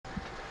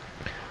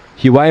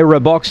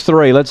Huera, box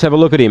 3. Let's have a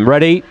look at him.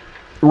 Ready?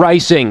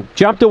 Racing.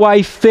 Jumped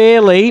away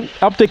fairly.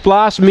 Optic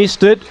Blast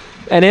missed it.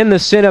 And in the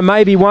centre,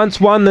 maybe once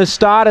won the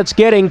start. It's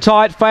getting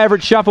tight.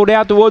 Favourite shuffled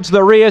out towards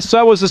the rear.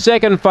 So was the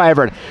second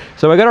favourite.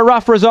 So we've got a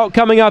rough result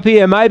coming up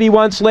here. Maybe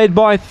once led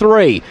by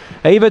 3.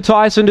 Eva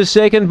Tyson to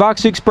second.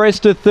 Bucks Express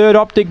to third.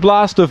 Optic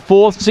Blast to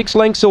fourth. 6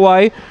 lengths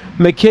away.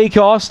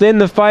 McKeekos. Then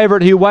the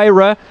favourite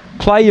Huera.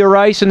 Play Your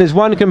Race, and there's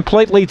one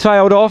completely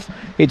tailed off.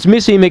 It's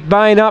Missy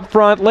McBain up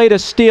front. Leader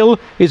still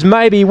is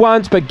Maybe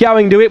Once, but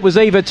going to it was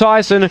Eva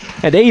Tyson,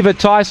 and Eva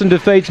Tyson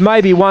defeats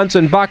Maybe Once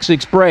and Bucks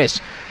Express.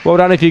 Well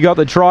done if you got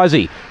the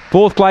trizzy.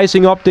 Fourth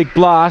placing Optic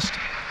Blast.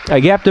 A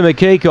gap to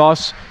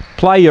McKeekos.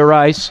 Play Your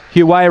Race.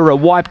 Huera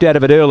wiped out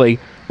of it early.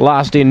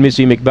 Last in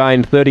Missy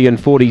McBain, 30 and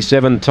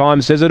 47.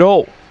 Time says it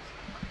all.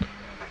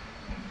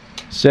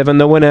 7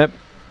 the winner.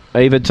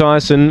 Eva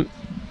Tyson.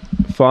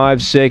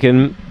 5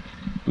 second.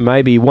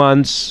 Maybe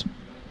Once,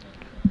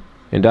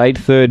 and 8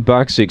 third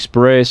Bucks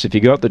Express. If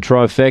you got the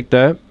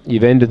trifecta,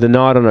 you've ended the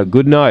night on a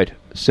good note.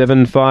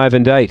 7, 5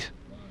 and 8.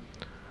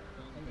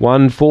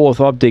 1 4th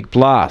Optic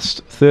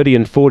Blast, 30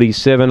 and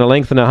 47, a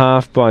length and a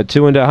half by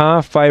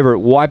 2.5. Favourite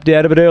wiped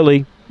out of it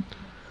early.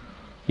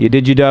 You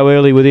did your dough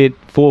early with it.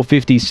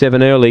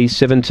 4.57 early,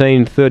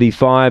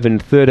 17.35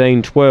 and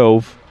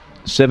 13.12.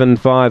 7,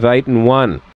 5, 8 and 1.